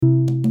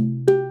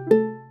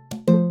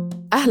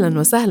أهلاً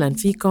وسهلاً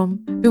فيكم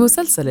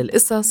بمسلسل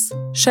القصص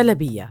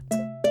شلبيات.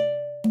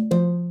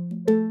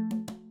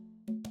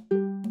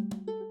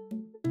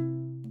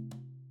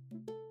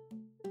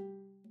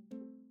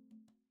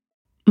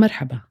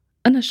 مرحبا،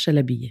 أنا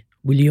الشلبية،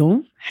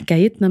 واليوم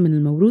حكايتنا من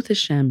الموروث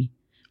الشامي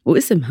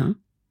واسمها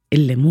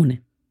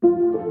الليمونة.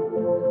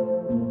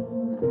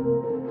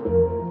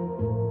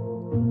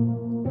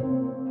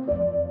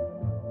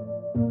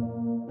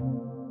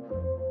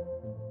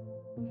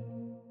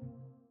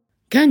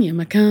 كان يا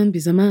مكان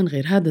بزمان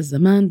غير هذا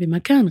الزمان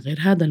بمكان غير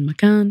هذا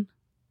المكان،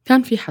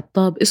 كان في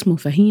حطاب اسمه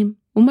فهيم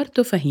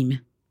ومرته فهيمة.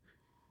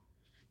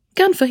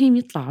 كان فهيم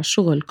يطلع على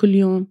الشغل كل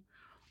يوم،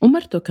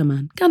 ومرته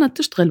كمان كانت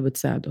تشتغل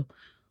وتساعده.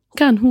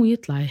 كان هو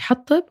يطلع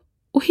يحطب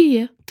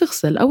وهي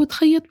تغسل أو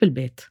تخيط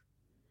بالبيت.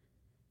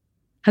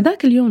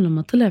 هداك اليوم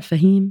لما طلع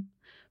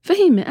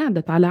فهيمة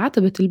قعدت على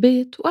عتبة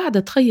البيت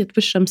وقعدت تخيط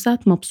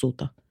بالشمسات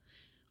مبسوطة،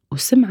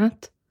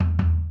 وسمعت: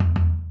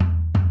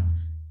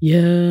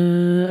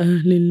 يا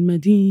أهل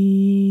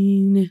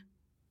المدينة،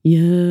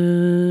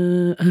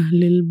 يا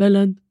أهل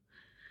البلد،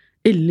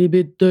 اللي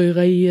بده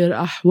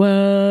يغير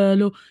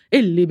أحواله،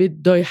 اللي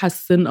بده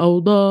يحسن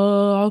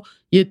أوضاعه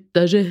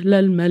يتجه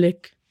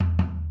للملك.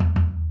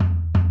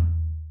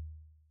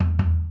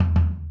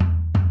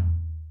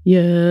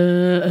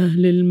 يا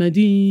أهل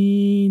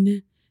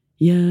المدينة،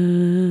 يا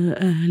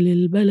أهل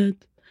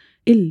البلد،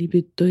 اللي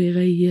بده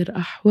يغير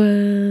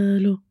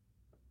أحواله.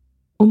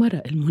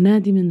 ومرق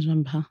المنادي من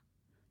جنبها.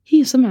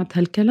 هي سمعت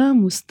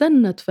هالكلام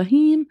واستنت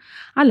فهيم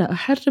على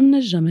أحر من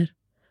الجمر،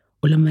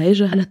 ولما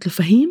إجا قالت له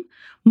فهيم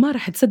ما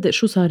رح تصدق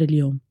شو صار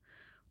اليوم،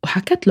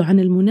 وحكت له عن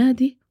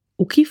المنادي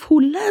وكيف هو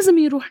لازم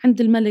يروح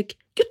عند الملك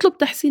يطلب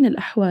تحسين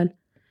الأحوال.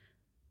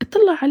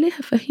 اطلع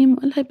عليها فهيم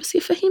وقال لها: بس يا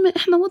فهيمة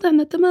إحنا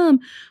وضعنا تمام،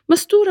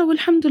 مستورة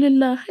والحمد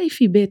لله، هاي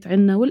في بيت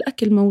عنا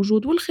والأكل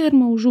موجود والخير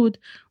موجود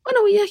وأنا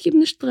وياكي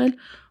بنشتغل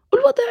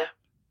والوضع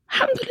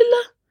الحمد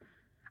لله.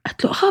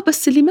 قالت له: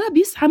 بس اللي ما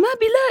بيسعى ما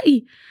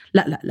بيلاقي،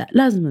 لا لا لا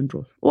لازم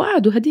نروح.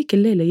 وقعدوا هديك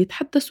الليلة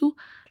يتحدثوا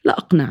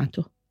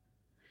لأقنعته.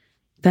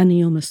 تاني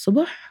يوم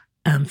الصبح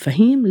قام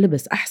فهيم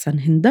لبس أحسن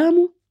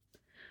هندامه،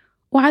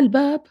 وعلى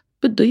الباب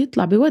بده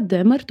يطلع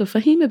بودع مرته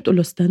فهيمة. بتقول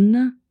له: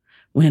 استنى،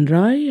 وين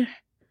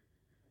رايح؟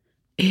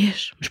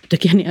 إيش مش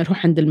بدك يعني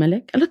أروح عند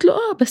الملك؟ قالت له: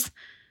 بس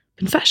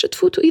بنفعش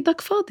تفوت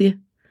وإيدك فاضية.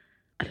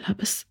 قال لها: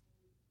 بس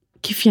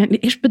كيف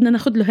يعني؟ إيش بدنا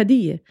ناخد له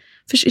هدية؟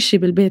 فيش إشي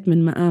بالبيت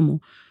من مقامه،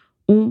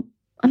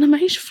 وأنا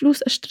معيش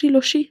فلوس أشتري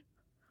له شي.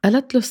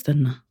 قالت له: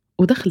 استنى.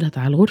 ودخلت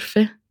على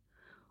الغرفة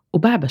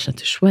وبعبشت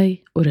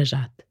شوي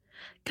ورجعت.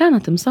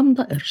 كانت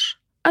مصمدة قرش.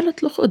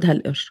 قالت له: خد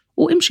هالقرش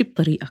وامشي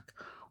بطريقك،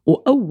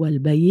 وأول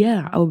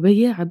بياع أو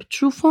بياعة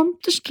بتشوفهم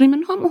تشتري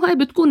منهم، وهاي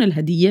بتكون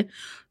الهدية،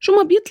 شو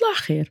ما بيطلع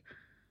خير.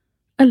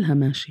 قالها: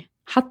 ماشي.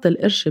 حط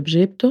القرش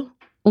بجيبته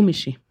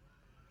ومشي.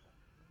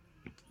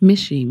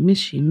 مشي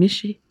مشي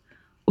مشي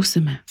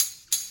وسمع: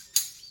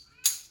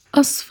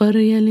 أصفر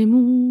يا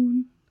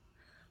ليمون،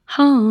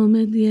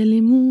 حامض يا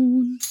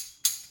ليمون،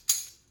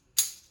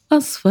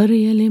 أصفر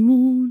يا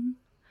ليمون،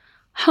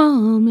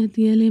 حامض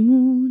يا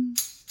ليمون.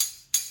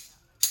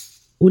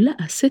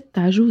 ولقى ست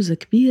عجوزة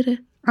كبيرة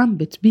عم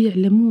بتبيع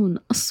ليمون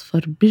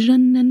أصفر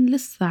بجنن،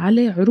 لسه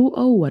عليه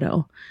عروقه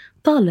وورقه،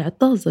 طالع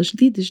طازة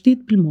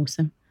جديد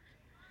بالموسم.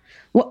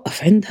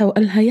 وقف عندها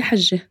وقالها: يا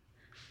حجة،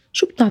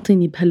 شو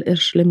بتعطيني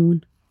بهالقرش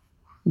ليمون؟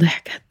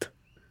 ضحكت: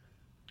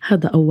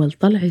 هذا أول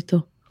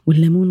طلعته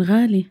والليمون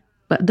غالي،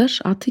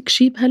 بقدرش أعطيك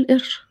شي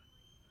بهالقرش.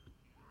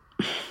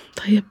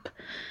 طيب.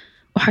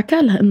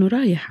 وحكى لها إنه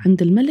رايح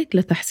عند الملك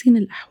لتحسين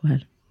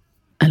الأحوال.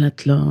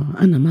 قالت له: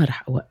 أنا ما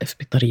رح أوقف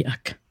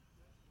بطريقك.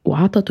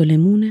 وعطته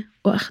ليمونة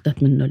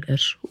وأخذت منه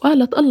القرش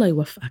وقالت: الله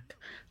يوفقك.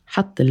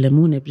 حط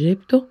الليمونة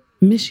بجيبته.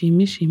 مشي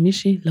مشي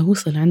مشي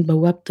لوصل عند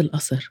بوابة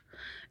القصر.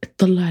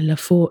 اطلع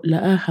لفوق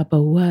لقاها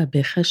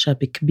بوابة خشب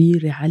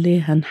كبيرة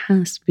عليها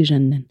نحاس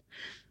بجنن.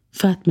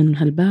 فات من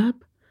هالباب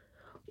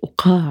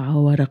وقاعة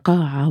ورا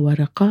قاعة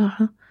ورا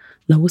قاعة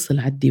لوصل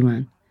على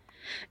الديوان.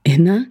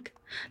 هناك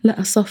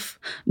لقى صف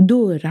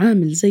دور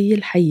عامل زي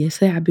الحية،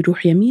 ساعة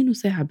بيروح يمين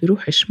وساعة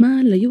بيروح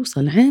شمال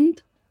ليوصل عند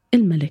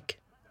الملك.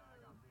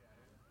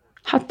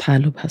 حط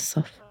حاله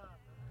بهالصف،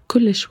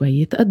 كل شوي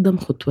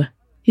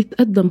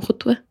يتقدم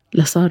خطوة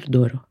لصار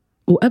دوره.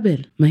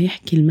 وقبل ما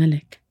يحكي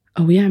الملك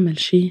أو يعمل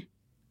شي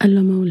قال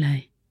له: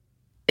 مولاي،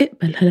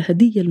 اقبل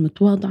هالهدية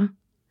المتواضعة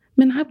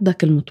من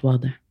عبدك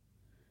المتواضع.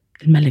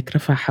 الملك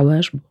رفع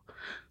حواجبه،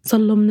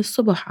 صلوا من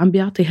الصبح عم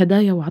بيعطي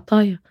هدايا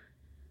وعطايا،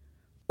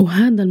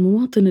 وهذا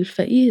المواطن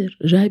الفقير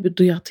جاي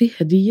بده يعطيه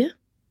هدية؟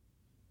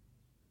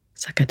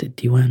 سكت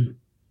الديوان.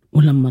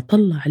 ولما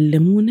طلع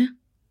الليمونة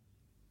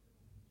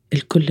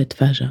الكل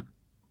تفاجأ.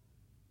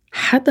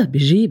 حدا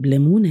بيجيب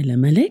ليمونة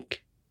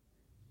لملك؟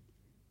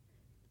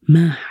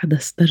 ما حدا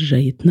استرجى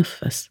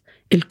يتنفس.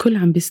 الكل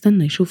عم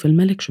بيستنى يشوف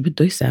الملك شو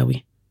بده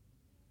يساوي.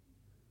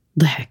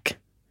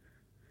 ضحك.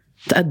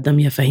 تقدم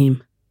يا فهيم.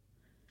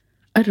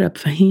 قرب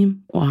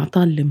فهيم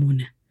وأعطاه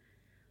الليمونة،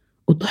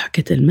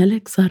 وضحكة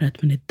الملك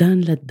صارت من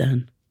الدان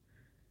للدان.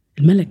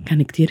 الملك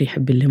كان كتير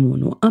يحب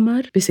الليمون،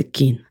 وأمر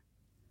بسكين،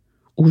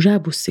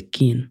 وجابوا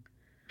السكين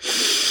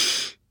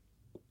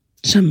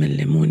شم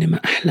الليمونة ما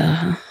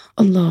أحلاها،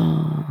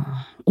 الله،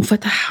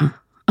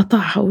 وفتحها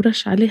قطعها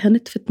ورش عليها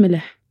نتفة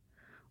ملح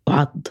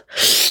وعض.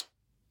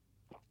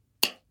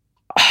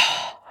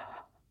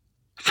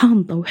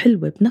 حامضة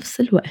وحلوة بنفس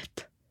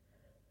الوقت.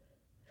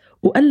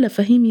 وقال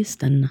فهيم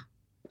يستنى،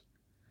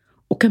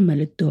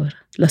 وكمل الدور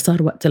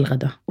لصار وقت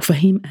الغداء،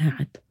 وفهيم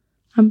قاعد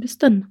عم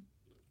بيستنى.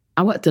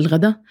 على وقت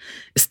الغداء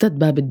استد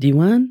باب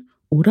الديوان،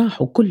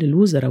 وراحوا كل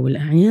الوزراء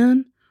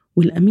والأعيان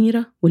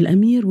والأميرة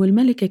والأمير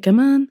والملكة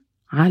كمان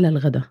على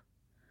الغداء.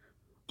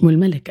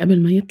 والملك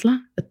قبل ما يطلع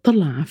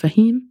اطلع على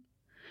فهيم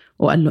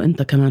وقال له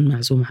أنت كمان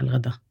معزوم على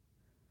الغداء.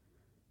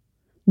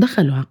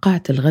 دخلوا على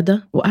قاعة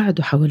الغداء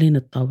وقعدوا حوالين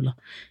الطاولة،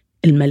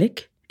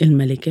 الملك،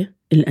 الملكة،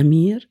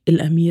 الأمير،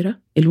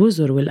 الأميرة،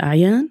 الوزر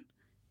والأعيان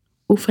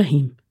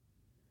وفهيم.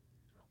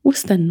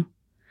 واستنوا،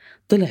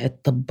 طلع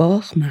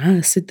الطباخ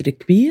معاه صدر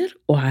كبير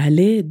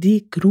وعليه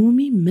ديك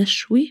رومي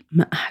مشوي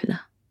ما أحلى.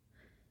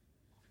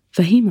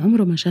 فهيم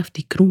عمره ما شاف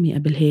ديك رومي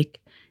قبل هيك،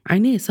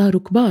 عينيه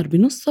صاروا كبار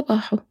بنص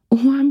صباحه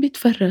وهو عم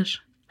بيتفرج.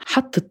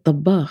 حط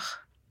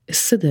الطباخ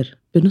الصدر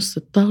بنص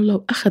الطاولة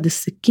وأخذ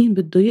السكين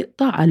بده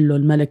يقطع. قال له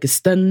الملك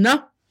استنى،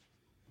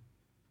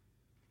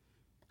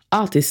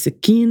 أعطي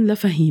السكين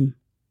لفهيم.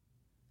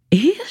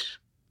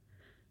 إيش؟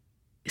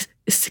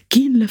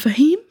 السكين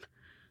لفهيم؟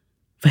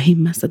 فهيم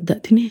ما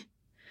صدق دينه،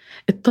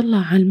 اطلع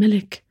على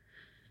الملك،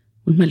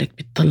 والملك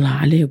بيطلع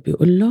عليه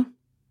وبيقول له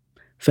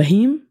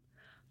فهيم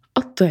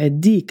قطع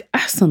الديك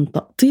أحسن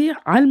تقطيع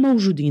على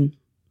الموجودين.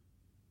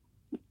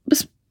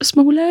 بس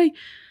مولاي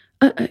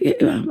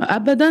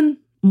أبدا،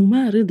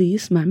 وما رضي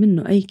يسمع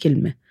منه أي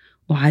كلمة،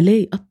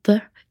 وعليه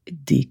يقطع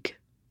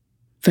الديك.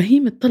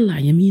 فهيم اطلع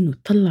يمين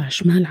وتطلع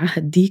شمال على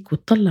الديك،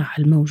 وتطلع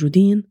على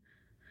الموجودين،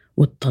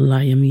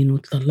 وتطلع يمين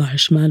وتطلع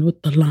شمال،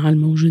 وتطلع على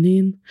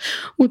الموجودين،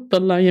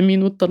 وتطلع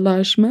يمين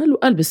وتطلع شمال،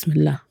 وقال بسم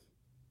الله.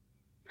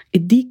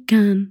 الديك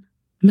كان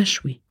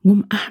مشوي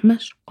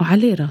ومأحمش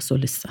وعليه راسه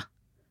لسه.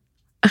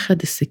 أخذ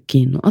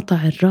السكين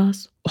وقطع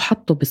الراس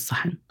وحطه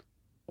بالصحن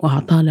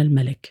وأعطاه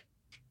للملك.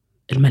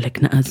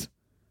 الملك نقز،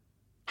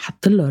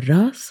 حط له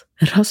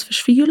الراس فيش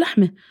فيه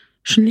لحمة،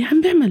 شو اللي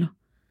عم بيعمله؟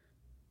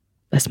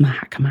 بس ما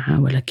حكى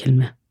معاه ولا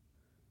كلمة.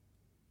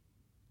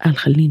 قال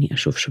خليني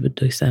أشوف شو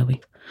بده يساوي.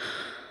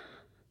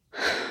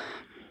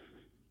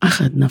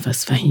 أخذ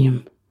نفس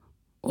فهيم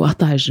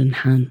وقطع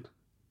الجنحان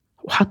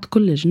وحط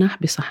كل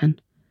جناح بصحن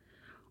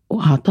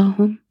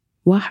وأعطاهم،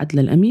 واحد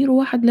للأمير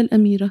وواحد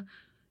للأميرة.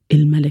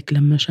 الملك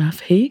لما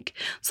شاف هيك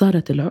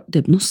صارت العقدة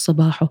بنص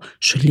صباحه،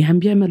 شو اللي عم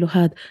بيعملوا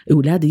هاد؟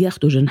 أولادي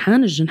ياخدوا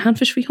جنحان، الجنحان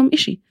فيش فيهم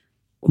إشي.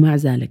 ومع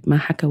ذلك ما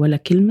حكى ولا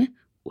كلمة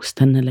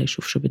واستنى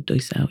ليشوف شو بده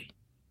يساوي.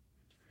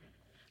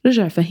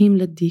 رجع فهيم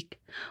للديك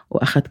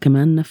وأخذ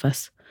كمان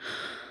نفس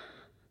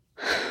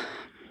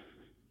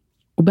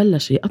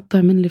وبلش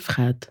يقطع من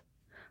الفخاد.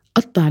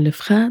 قطع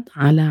الفخاد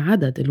على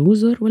عدد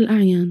الوزر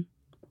والأعيان،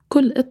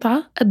 كل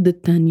قطعة قد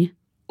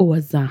التانية،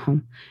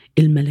 ووزعهم.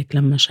 الملك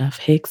لما شاف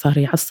هيك صار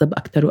يعصب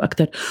أكتر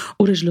وأكتر،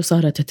 ورجله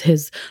صارت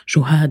تهز.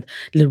 شو هاد؟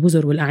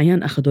 للوزر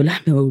والأعيان أخذوا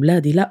لحمة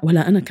وأولادي لا،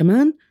 ولا أنا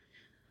كمان؟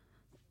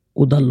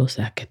 وضله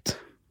ساكت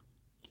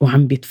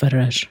وعم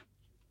بيتفرج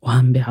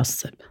وعم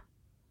بيعصب.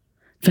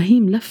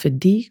 فهيم لف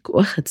الديك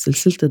وأخذ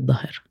سلسلة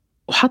الظهر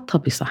وحطها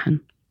بصحن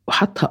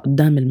وحطها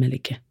قدام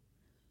الملكة،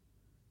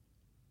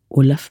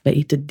 ولف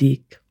بقية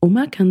الديك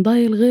وما كان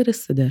ضايل غير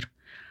الصدر.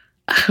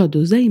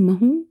 أخده زي ما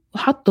هو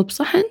وحطه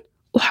بصحن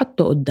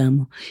وحطه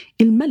قدامه.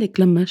 الملك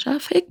لما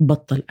شاف هيك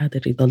بطل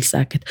قادر يضل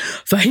ساكت.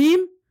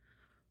 فهيم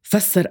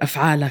فسر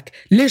أفعالك،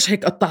 ليش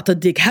هيك قطعت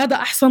الديك؟ هذا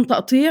أحسن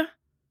تقطيع؟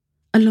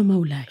 قال له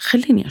مولاي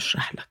خليني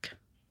أشرح لك.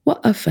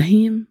 وقف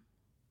فهيم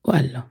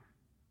وقال له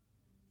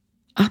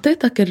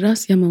أعطيتك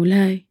الراس يا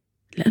مولاي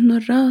لأنه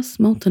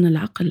الراس موطن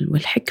العقل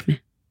والحكمة،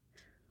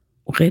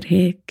 وغير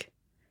هيك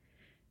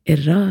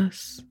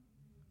الراس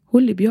هو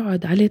اللي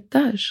بيقعد عليه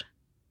التاج،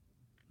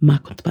 ما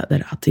كنت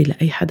بقدر أعطيه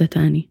لأي حدا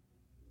تاني.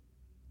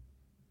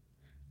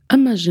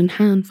 أما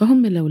الجنحان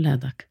فهم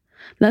لأولادك،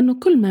 لأنه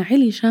كل ما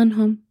علي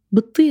شانهم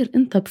بتطير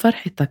أنت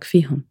بفرحتك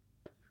فيهم،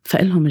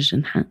 فإلهم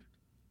الجنحان.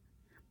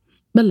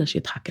 بلش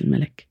يضحك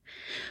الملك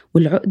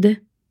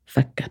والعقدة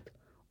فكت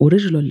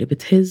ورجله اللي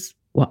بتهز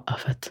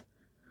وقفت،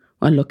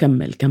 وقال له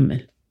كمل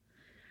كمل.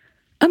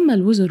 أما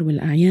الوزر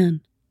والأعيان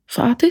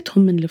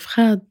فأعطيتهم من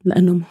الفخاد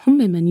لأنهم هم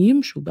من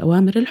يمشوا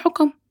بأوامر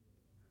الحكم.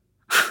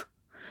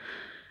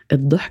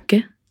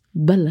 الضحكة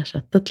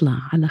بلشت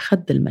تطلع على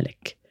خد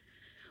الملك،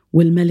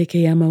 والملكة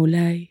يا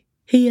مولاي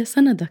هي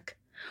سندك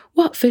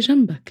واقفة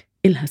جنبك،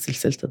 إلها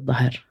سلسلة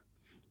الظهر.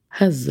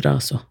 هز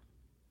راسه.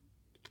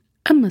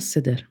 أما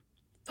الصدر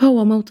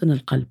فهو موطن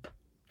القلب،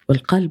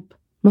 والقلب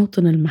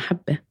موطن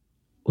المحبة،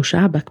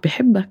 وشعبك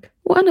بحبك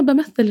وأنا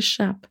بمثل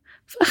الشعب،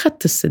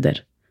 فأخذت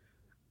الصدر.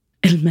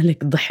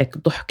 الملك ضحك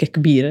ضحكة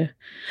كبيرة.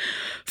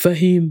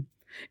 فهيم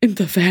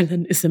أنت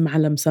فعلا اسم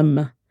على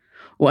مسمى،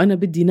 وأنا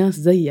بدي ناس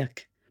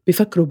زيك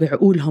بفكروا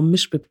بعقولهم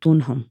مش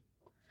ببطونهم.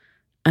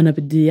 أنا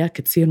بدي إياك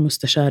تصير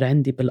مستشار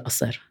عندي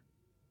بالقصر.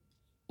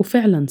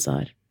 وفعلا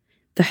صار.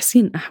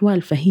 تحسين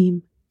أحوال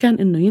فهيم كان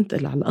إنه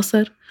ينتقل على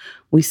القصر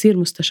ويصير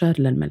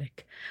مستشار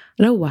للملك.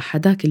 روح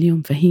هداك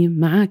اليوم فهيم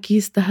معاه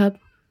كيس ذهب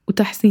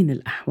وتحسين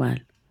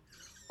الأحوال،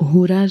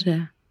 وهو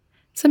راجع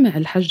سمع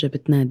الحجة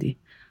بتنادي: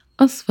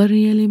 أصفر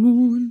يا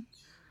ليمون،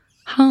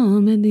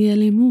 حامض يا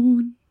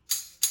ليمون،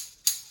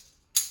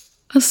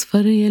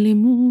 أصفر يا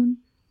ليمون،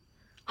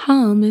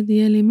 حامض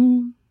يا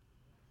ليمون.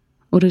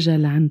 ورجع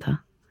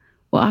لعندها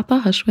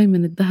وأعطاها شوي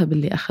من الذهب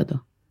اللي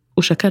أخده،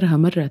 وشكرها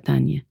مرة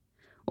تانية،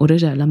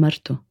 ورجع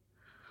لمرته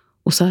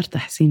وصار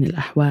تحسين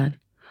الأحوال،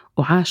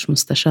 وعاش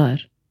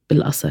مستشار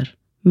بالقصر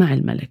مع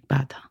الملك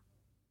بعدها.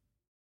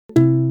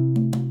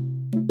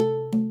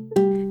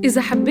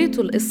 إذا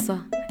حبيتوا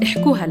القصة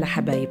احكوها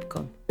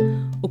لحبايبكم،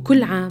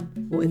 وكل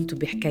عام وإنتوا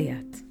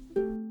بحكايات.